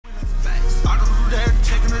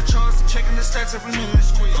the stats every minute.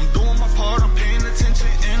 I'm doing my part, I'm paying attention,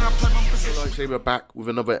 and I play my position. Lightsaber back with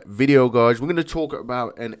another video, guys. We're going to talk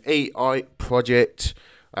about an AI project,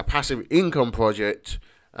 a passive income project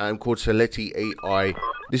called Seletti AI.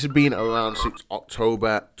 This has been around since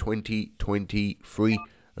October 2023.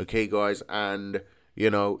 Okay, guys, and you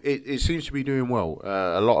know, it seems to be doing well.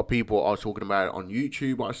 A lot of people are talking about it on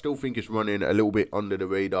YouTube, but I still think it's running a little bit under the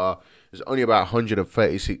radar. There's only about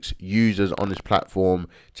 136 users on this platform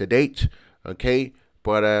to date. Okay,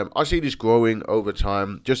 but I see this growing over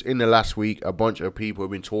time. Just in the last week, a bunch of people have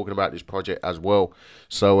been talking about this project as well.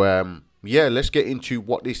 So yeah, let's get into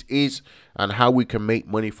what this is and how we can make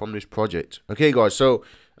money from this project. Okay, guys, so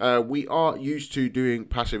we are used to doing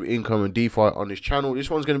passive income and DeFi on this channel. This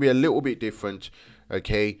one's going to be a little bit different,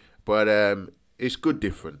 okay, but it's good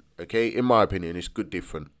different, okay. In my opinion, it's good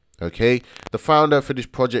different, okay. The founder for this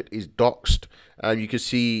project is doxed, and you can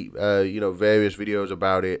see you know, various videos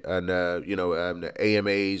about it, and you know, the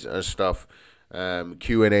AMAs and stuff,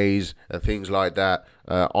 Q&As and things like that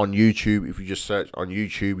on YouTube. If you just search on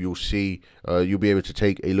YouTube, you'll see, you'll be able to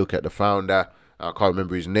take a look at the founder. I can't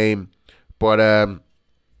remember his name, but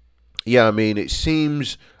yeah, I mean, it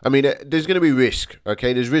seems, I mean, there's going to be risk,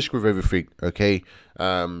 okay? There's risk with everything, okay?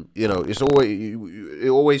 You know, it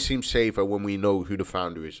always seems safer when we know who the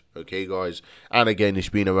founder is, okay, guys? And again, it's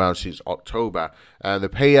been around since October. And the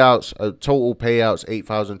payouts, total payouts,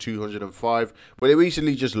 8,205. But they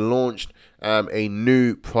recently just launched a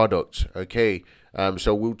new product, okay?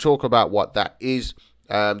 So we'll talk about what that is.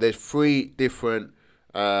 There's 3 different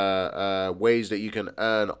ways that you can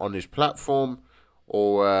earn on this platform,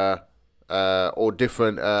 or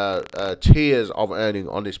different tiers of earning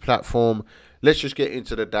on this platform. Let's just get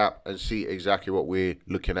into the dApp and see exactly what we're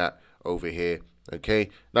looking at over here. Okay,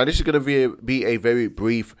 now this is going to be a very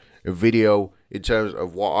brief video in terms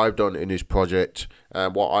of what I've done in this project,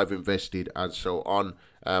 what I've invested and so on.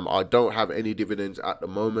 I don't have any dividends at the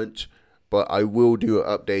moment, but I will do an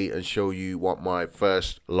update and show you what my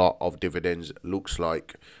first lot of dividends looks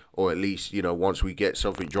like. Or at least, you know, once we get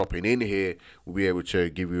something dropping in here, we'll be able to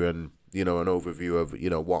give you an, you know, an overview of, you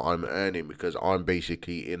know, what I'm earning, because I'm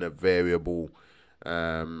basically in a variable,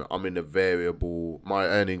 I'm in a variable, my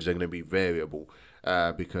earnings are going to be variable,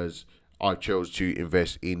 because I chose to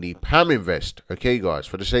invest in the PAMM invest. Okay, guys,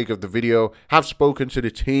 for the sake of the video, have spoken to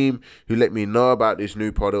the team who let me know about this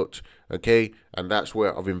new product, okay, and that's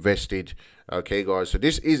where I've invested. Okay, guys, so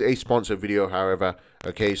this is a sponsored video, however,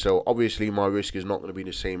 okay, so obviously my risk is not going to be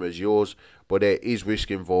the same as yours, but there is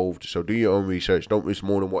risk involved, so do your own research. Don't risk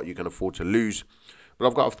more than what you can afford to lose. But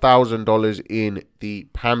I've got $1,000 in the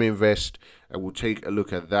PAMM invest, and we'll take a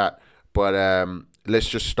look at that. But let's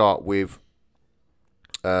just start with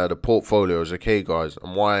the portfolios, okay, guys,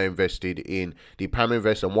 and why I invested in the PAMM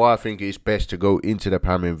invest, and why I think it's best to go into the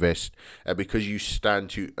PAMM invest, because you stand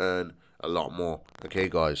to earn a lot more. Okay,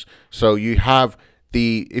 guys, so you have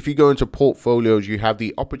the, if you go into portfolios, you have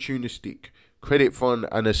the opportunistic credit fund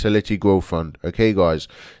and a Seletti growth fund. Okay, guys,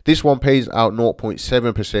 this one pays out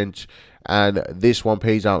 0.7% and this one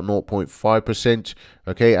pays out 0.5%.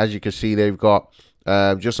 okay, as you can see, they've got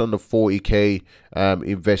just under 40k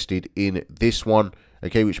invested in this one,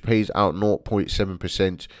 okay, which pays out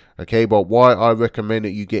 0.7%. okay, but why I recommend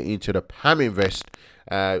that you get into the PAMM invest,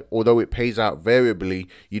 although it pays out variably,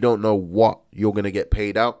 you don't know what you're going to get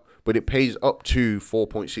paid out, but it pays up to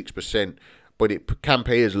 4.6%, but it can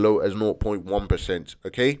pay as low as 0.1%.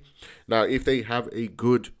 okay, now if they have a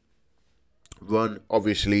good run,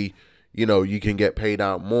 obviously, you know, you can get paid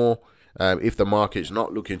out more. If the market's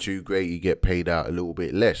not looking too great, you get paid out a little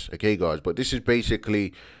bit less. Okay, guys, but this is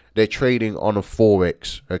basically, they're trading on a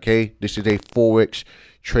FOREX. Okay, this is a FOREX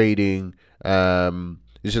trading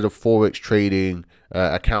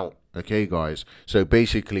account. Okay, guys, so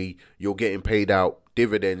basically you're getting paid out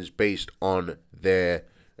dividends based on their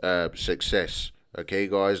success. Okay,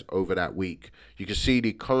 guys, over that week. You can see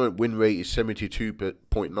the current win rate is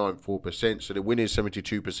 72.94%. so they're winning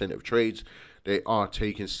 72% of trades. They are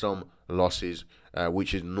taking some losses,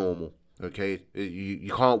 which is normal. Okay,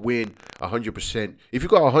 you can't win 100%. If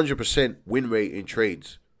you've got 100% win rate in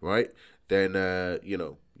trades, right, then you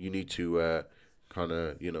know, you need to kind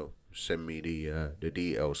of, you know, send me the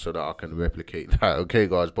details so that I can replicate that. Okay,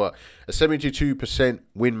 guys, but a 72%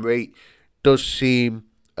 win rate does seem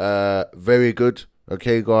very good.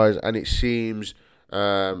 Okay, guys, and it seems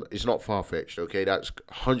it's not far-fetched. Okay, that's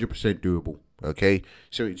 100% doable. Okay,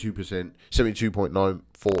 72%,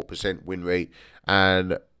 72.94% win rate,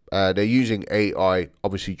 and they're using AI,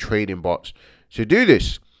 obviously trading bots, to do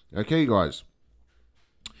this. Okay, guys,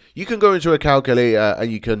 you can go into a calculator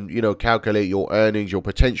and you can, you know, calculate your earnings, your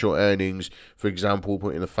potential earnings. For example,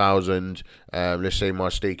 put in 1,000. Let's say my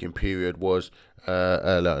staking period was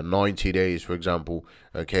 90 days, for example.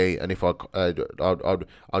 Okay, and if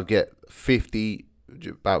I'd get 50.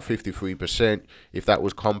 About 53%. If that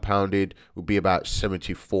was compounded, would be about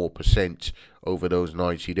 74% over those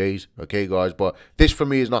 90 days. Okay, guys, but this for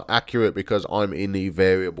me is not accurate because I'm in the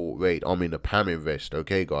variable rate. I'm in the PAMM Invest.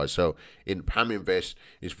 Okay, guys, so in PAMM Invest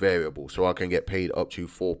it's variable, so I can get paid up to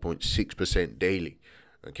 4.6% daily.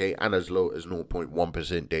 Okay, and as low as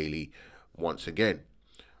 0.1% daily once again.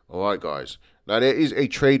 All right, guys, now there is a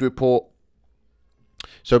trade report.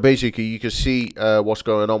 So basically, you can see what's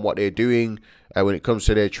going on, what they're doing when it comes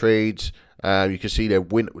to their trades. You can see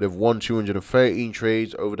they've won 213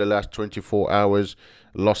 trades over the last 24 hours,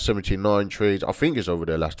 lost 79 trades. I think it's over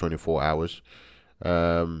the last 24 hours.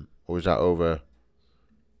 Or is that over?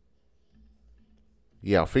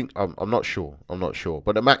 Yeah, I think I'm not sure. I'm not sure.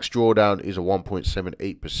 But the max drawdown is a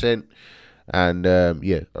 1.78%. And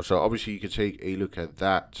yeah, so obviously you can take a look at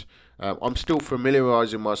that. I'm still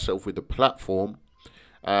familiarizing myself with the platform.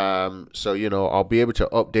 So, you know, I'll be able to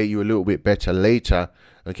update you a little bit better later.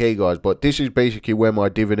 Okay, guys, but this is basically where my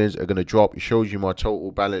dividends are going to drop. It shows you my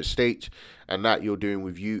total balance state, and that you're doing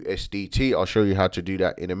with USDT. I'll show you how to do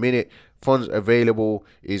that in a minute. Funds available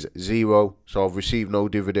is 0, so I've received no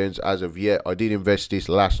dividends as of yet. I did invest this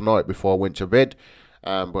last night before I went to bed,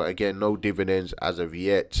 but again, no dividends as of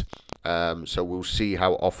yet. So we'll see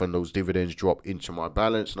how often those dividends drop into my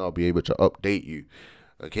balance, and I'll be able to update you.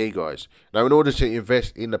 Okay, guys, now in order to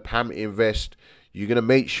invest in the PAMM Invest, you're going to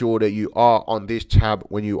make sure that you are on this tab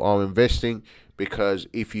when you are investing, because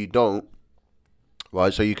if you don't,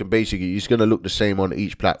 right, so you can basically, it's going to look the same on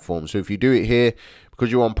each platform. So if you do it here,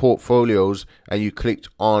 because you're on portfolios and you clicked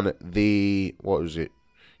on the, what was it?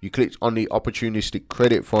 You clicked on the opportunistic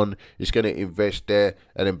credit fund, it's going to invest there,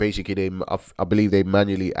 and then basically I believe they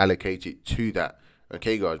manually allocate it to that.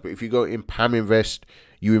 Okay, guys, but if you go in PAMM Invest,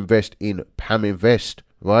 you invest in PAMM Invest,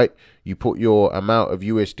 right? You put your amount of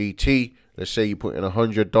USDT. Let's say you put in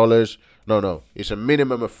 $100. No, it's a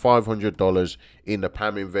minimum of $500 in the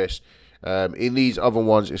PAMM Invest. In these other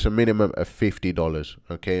ones, it's a minimum of $50.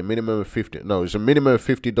 Okay, a minimum of 50. No, it's a minimum of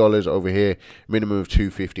 $50 over here, minimum of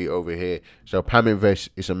 $250 over here. So PAMM Invest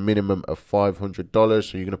is a minimum of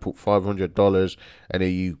 $500. So you're gonna put $500, and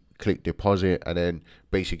then you click deposit, and then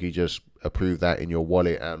basically just approve that in your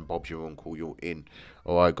wallet, and Bob's your uncle, you're in.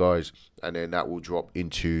 All right, guys, and then that will drop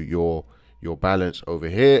into your balance over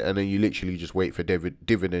here, and then you literally just wait for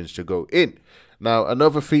dividends to go in. Now,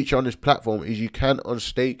 another feature on this platform is you can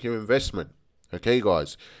unstake your investment. Okay,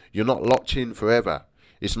 guys, you're not locked in forever.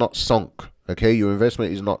 It's not sunk. Okay, your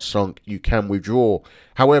investment is not sunk. You can withdraw.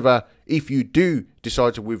 However, if you do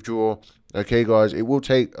decide to withdraw, okay, guys, it will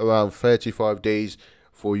take around 35 days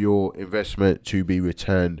for your investment to be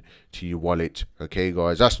returned to your wallet. Okay,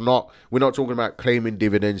 guys, we're not talking about claiming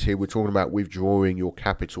dividends here. We're talking about withdrawing your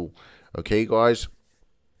capital. Okay, guys,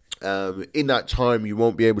 in that time you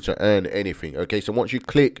won't be able to earn anything. Okay, so once you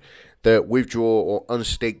click the withdraw or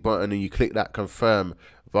unstake button and you click that confirm,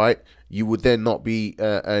 right, you would then not be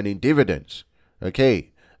earning dividends.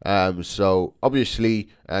 Okay, so obviously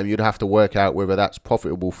you'd have to work out whether that's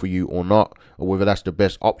profitable for you or not, or whether that's the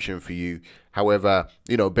best option for you. However,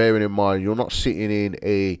 you know, bearing in mind you're not sitting in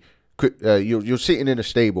a you're sitting in a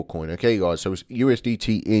stable coin. Okay, guys, so it's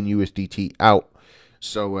USDT in, USDT out.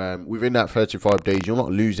 So within that 35 days, you're not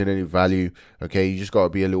losing any value. Okay, you just got to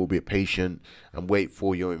be a little bit patient and wait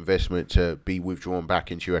for your investment to be withdrawn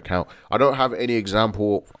back into your account. I don't have any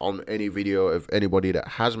example on any video of anybody that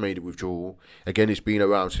has made a withdrawal. Again, it's been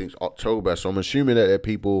around since October, so I'm assuming that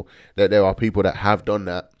there are people that have done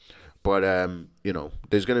that. But you know,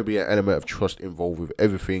 there's going to be an element of trust involved with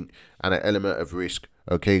everything, and an element of risk.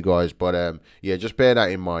 Okay, guys, but yeah, just bear that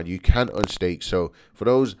in mind. You can unstake. So for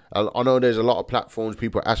those, I know there's a lot of platforms,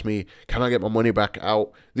 people ask me, can I get my money back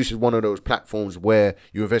out? This is one of those platforms where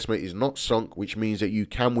your investment is not sunk, which means that you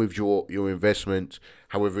can withdraw your investment.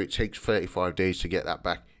 However, it takes 35 days to get that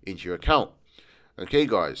back into your account. Okay,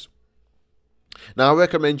 guys, now I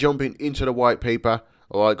recommend jumping into the white paper.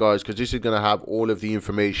 All right, guys, because this is going to have all of the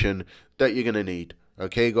information that you're going to need.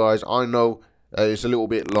 Okay, guys, I know it's a little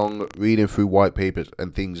bit long reading through white papers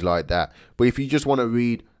and things like that. But if you just want to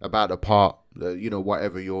read about the part, you know,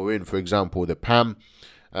 whatever you're in, for example, the PAMM,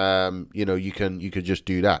 you know, you can just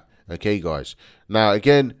do that. Okay, guys. Now,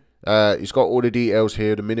 again, it's got all the details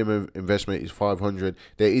here. The minimum investment is 500.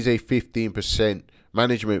 There is a 15%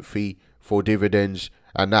 management fee for dividends,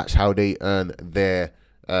 and that's how they earn their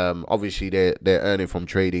obviously they're earning from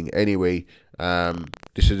trading anyway.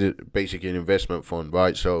 this is basically an investment fund,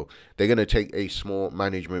 right? So they're going to take a small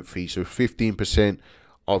management fee, so 15%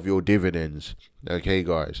 of your dividends, okay,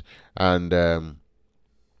 guys. And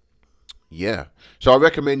yeah, so I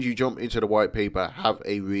recommend you jump into the white paper, have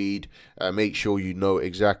a read, make sure you know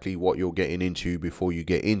exactly what you're getting into before you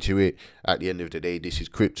get into it. At the end of the day, this is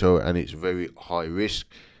crypto and it's very high risk.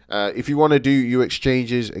 If you want to do your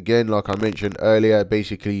exchanges, again, like I mentioned earlier,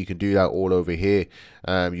 basically you can do that all over here.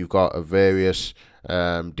 You've got various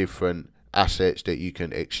different assets that you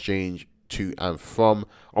can exchange to and from.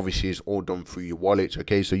 Obviously, it's all done through your wallet,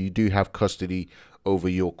 okay? So you do have custody over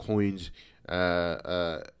your coins.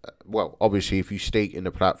 Well, obviously, if you stake in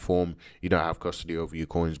the platform, you don't have custody over your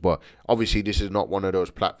coins. But obviously, this is not one of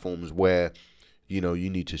those platforms where, you know, you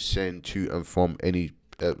need to send to and from any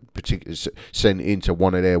particular, send into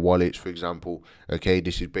one of their wallets, for example. Okay,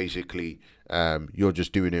 this is basically you're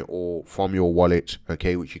just doing it all from your wallet,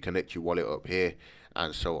 okay, which you connect your wallet up here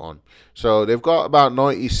and so on. So they've got about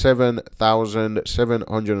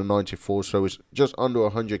 97,794, so it's just under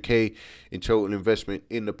 100k in total investment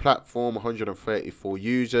in the platform, 134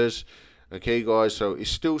 users, okay, guys. So it's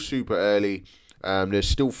still super early. They're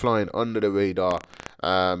still flying under the radar.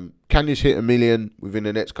 Can this hit 1 million within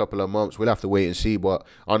the next couple of months? We'll have to wait and see, but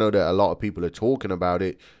I know that a lot of people are talking about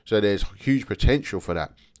it, so there's huge potential for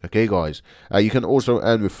that, okay, guys. You can also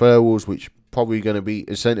earn referrals, which probably going to be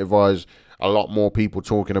incentivize a lot more people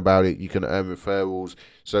talking about it. You can earn referrals,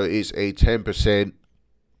 so it's a 10%.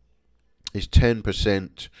 It's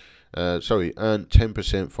 10%. Sorry, earn 10%,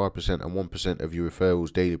 5%, and 1% of your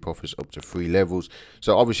referrals daily profits up to 3 levels.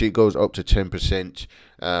 So obviously it goes up to 10%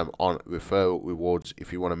 on referral rewards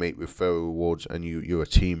if you want to make referral rewards and you're a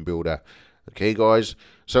team builder. Okay, guys.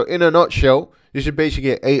 So in a nutshell, this is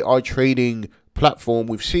basically an AI trading platform.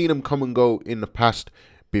 We've seen them come and go in the past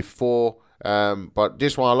before. But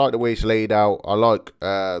this one, I like the way it's laid out. I like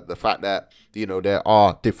the fact that, you know, there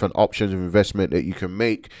are different options of investment that you can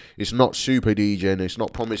make. It's not super degen. It's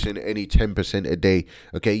not promising any 10% a day.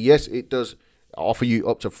 Okay, yes, it does offer you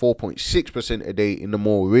up to 4.6% a day in the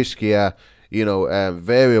more riskier, you know,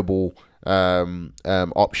 variable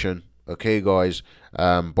option. Okay, guys.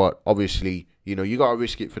 But obviously, you know, you got to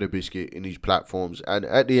risk it for the biscuit in these platforms. And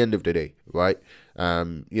at the end of the day, right,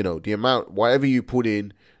 you know, the amount, whatever you put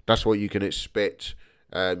in, that's what you can expect.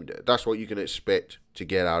 That's what you can expect to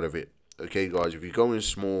get out of it. Okay, guys, if you're going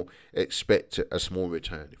small, expect a small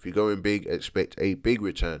return. If you're going big, expect a big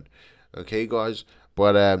return. Okay, guys.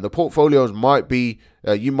 But the portfolios might be,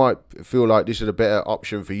 you might feel like this is a better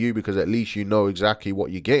option for you because at least you know exactly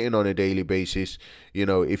what you're getting on a daily basis. You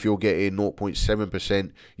know, if you're getting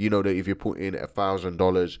 0.7%, you know that if you put in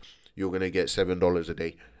 $1,000, you're going to get $7 a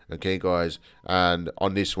day. Okay, guys, and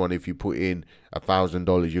on this one, if you put in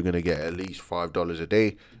 $1,000, you're gonna get at least $5 a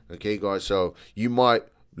day. Okay, guys, so you might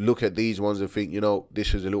look at these ones and think, you know,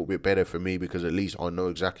 this is a little bit better for me because at least I know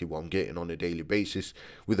exactly what I'm getting on a daily basis.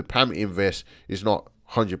 With the PAMM Invest, it's not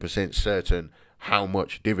 100% certain how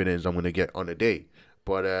much dividends I'm gonna get on a day,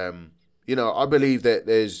 but you know, I believe that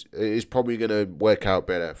it's probably gonna work out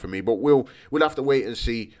better for me, but we'll have to wait and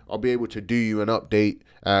see. I'll be able to do you an update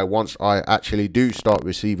once I actually do start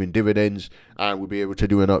receiving dividends, and we'll be able to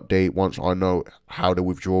do an update once I know how the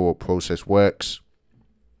withdrawal process works.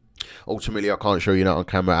 Ultimately, I can't show you that on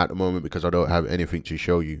camera at the moment because I don't have anything to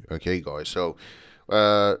show you. Okay, guys, so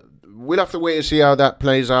we'll have to wait and see how that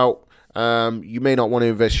plays out. You may not want to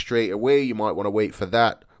invest straight away. You might want to wait for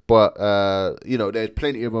that. But, you know, there's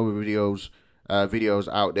plenty of other videos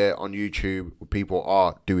out there on YouTube where people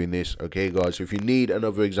are doing this. Okay, guys, so if you need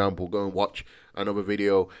another example, go and watch another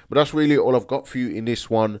video. But that's really all I've got for you in this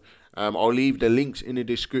one. I'll leave the links in the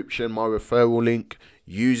description, my referral link.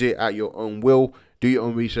 Use it at your own will. Do your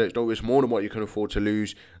own research. Don't risk more than what you can afford to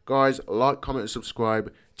lose. Guys, like, comment, and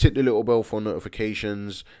subscribe. Tick the little bell for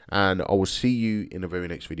notifications. And I will see you in the very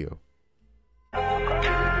next video.